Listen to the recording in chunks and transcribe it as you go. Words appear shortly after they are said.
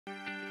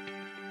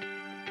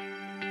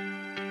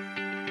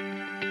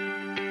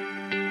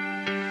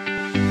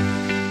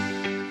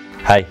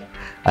Hi,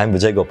 I'm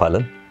Vijay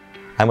Gopalan.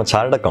 I'm a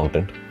chartered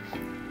accountant,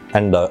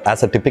 and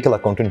as a typical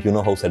accountant, you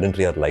know how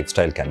sedentary our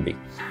lifestyle can be.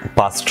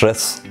 Past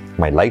stress,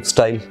 my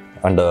lifestyle,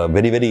 and a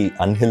very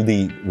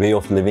unhealthy way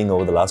of living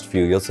over the last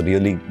few years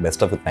really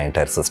messed up with my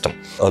entire system.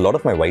 A lot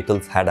of my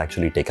vitals had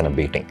actually taken a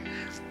beating.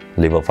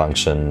 Liver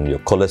function, your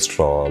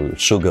cholesterol,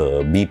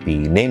 sugar,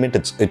 BP, name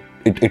it,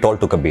 it all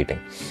took a beating.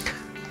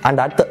 And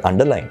at the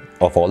underline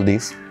of all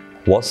these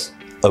was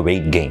a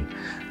weight gain.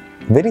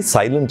 Very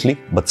silently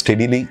but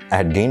steadily, I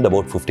had gained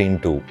about 15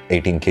 to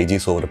 18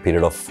 kgs over a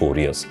period of 4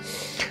 years.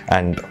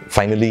 And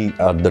finally,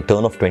 at the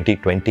turn of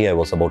 2020, I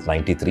was about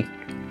 93.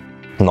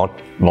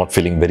 Not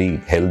feeling very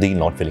healthy,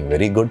 not feeling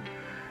very good.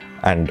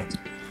 And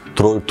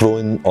throw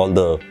in all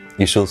the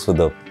issues with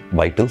the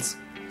vitals,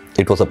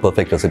 it was a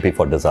perfect recipe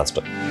for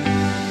disaster.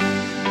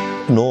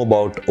 Know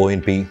about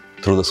ONP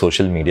through the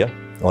social media.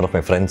 One of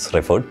my friends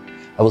referred.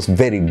 I was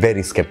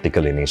very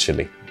skeptical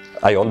initially.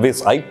 I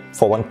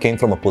for one, came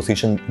from a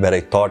position where I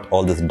thought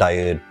all this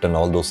diet and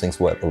all those things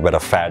were a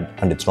fad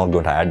and it's not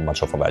going to add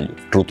much of a value,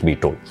 truth be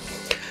told.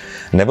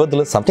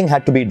 Nevertheless, something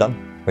had to be done.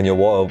 When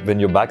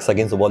your back's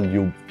against the wall,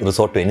 you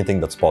resort to anything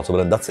that's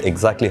possible, and that's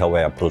exactly how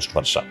I approached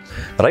Varsha.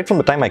 Right from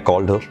the time I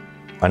called her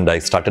and I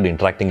started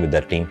interacting with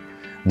their team,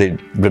 they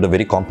did a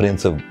very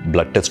comprehensive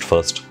blood test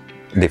first.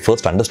 They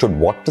first understood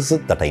what is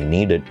it that I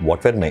needed,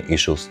 what were my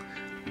issues,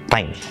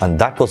 time, and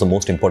that was the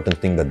most important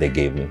thing that they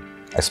gave me.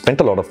 I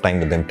spent a lot of time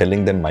with them,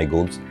 telling them my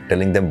goals,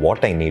 telling them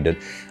what I needed.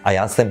 I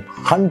asked them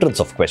hundreds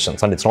of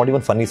questions, and it's not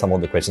even funny some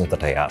of the questions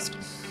that I asked.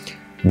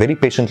 Very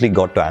patiently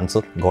got to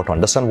answer, got to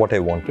understand what I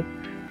wanted,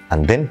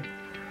 and then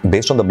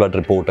based on the blood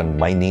report and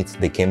my needs,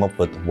 they came up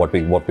with what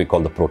we call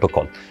the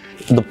protocol.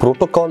 The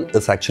protocol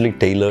is actually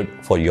tailored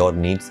for your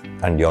needs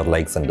and your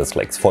likes and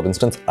dislikes. For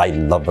instance, I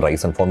love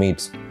rice, and for me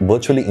it's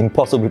virtually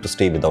impossible to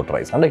stay without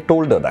rice. And I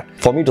told her that.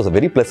 For me, it was a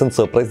very pleasant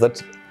surprise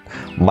that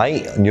my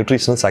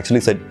nutritionist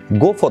actually said,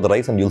 go for the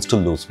rice and you'll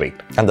still lose weight.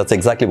 And that's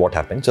exactly what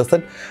happened, just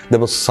that there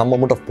was some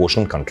amount of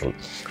portion control.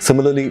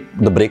 Similarly,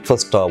 the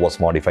breakfast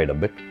was modified a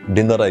bit.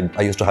 Dinner,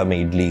 I used to have my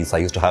idlis, I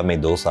used to have my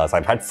dosas.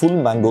 I've had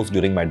full mangoes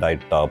during my diet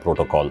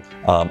protocol.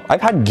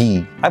 I've had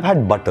ghee, I've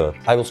had butter.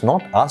 I was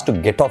not asked to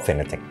get off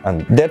anything.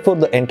 And therefore,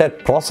 the entire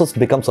process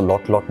becomes a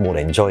lot more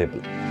enjoyable.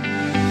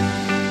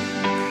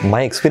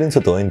 My experience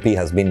with ONP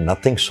has been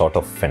nothing short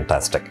of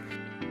fantastic.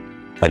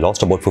 I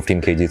lost about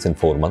 15 kgs in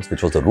 4 months,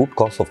 which was the root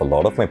cause of a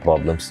lot of my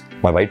problems.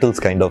 My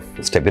vitals kind of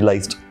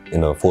stabilized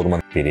in a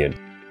 4-month period.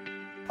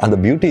 And the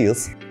beauty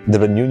is, there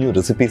were new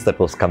recipes that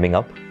was coming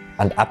up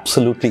and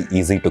absolutely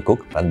easy to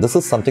cook. And this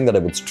is something that I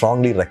would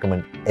strongly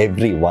recommend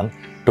everyone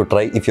to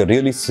try if you're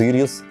really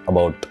serious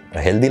about a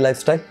healthy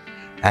lifestyle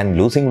and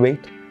losing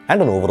weight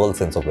and an overall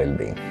sense of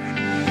well-being.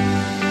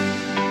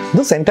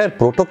 This entire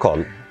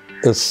protocol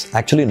is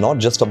actually not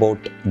just about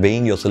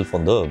weighing yourself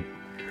on the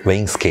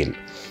weighing scale.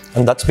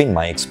 And that's been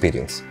my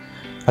experience.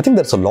 I think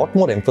there's a lot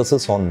more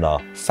emphasis on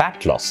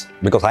fat loss,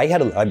 because I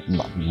had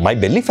my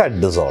belly fat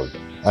dissolved,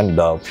 and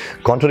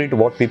contrary to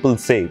what people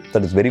say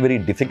that it's very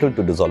difficult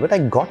to dissolve it, I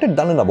got it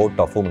done in about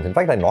 4 months. In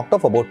fact, I knocked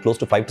off about close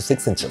to 5 to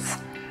 6 inches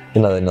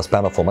in a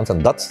span of 4 months,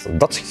 and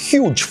that's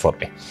huge for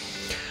me.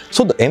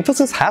 So the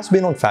emphasis has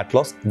been on fat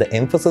loss. The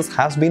emphasis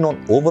has been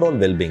on overall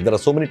well-being. There are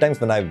so many times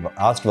when I've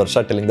asked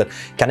Varsha, telling that,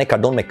 can I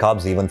cut down my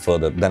carbs even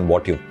further than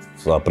what you've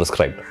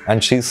prescribed?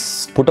 And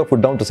she's put her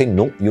foot down to say,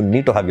 no, you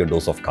need to have your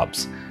dose of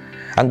carbs.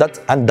 And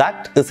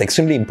that is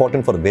extremely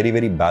important for a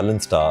very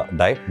balanced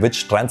diet,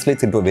 which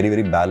translates into a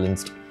very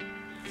balanced,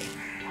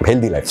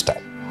 healthy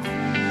lifestyle.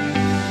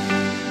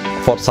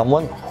 For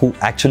someone who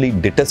actually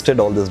detested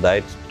all this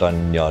diet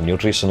and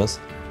nutritionist,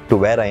 to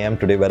where I am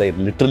today, where I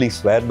literally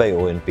swear by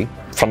ONP,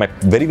 from a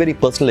very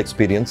personal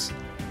experience,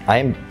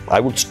 I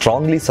would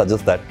strongly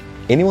suggest that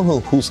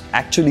anyone who's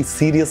actually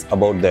serious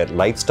about their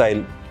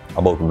lifestyle,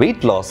 about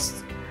weight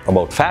loss,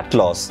 about fat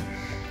loss,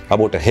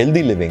 about a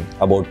healthy living,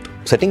 about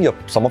setting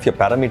some of your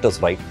parameters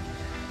right,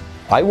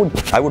 I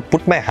would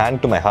put my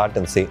hand to my heart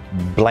and say,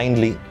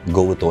 blindly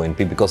go with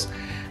ONP, because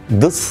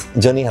this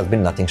journey has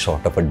been nothing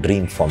short of a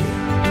dream for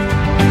me.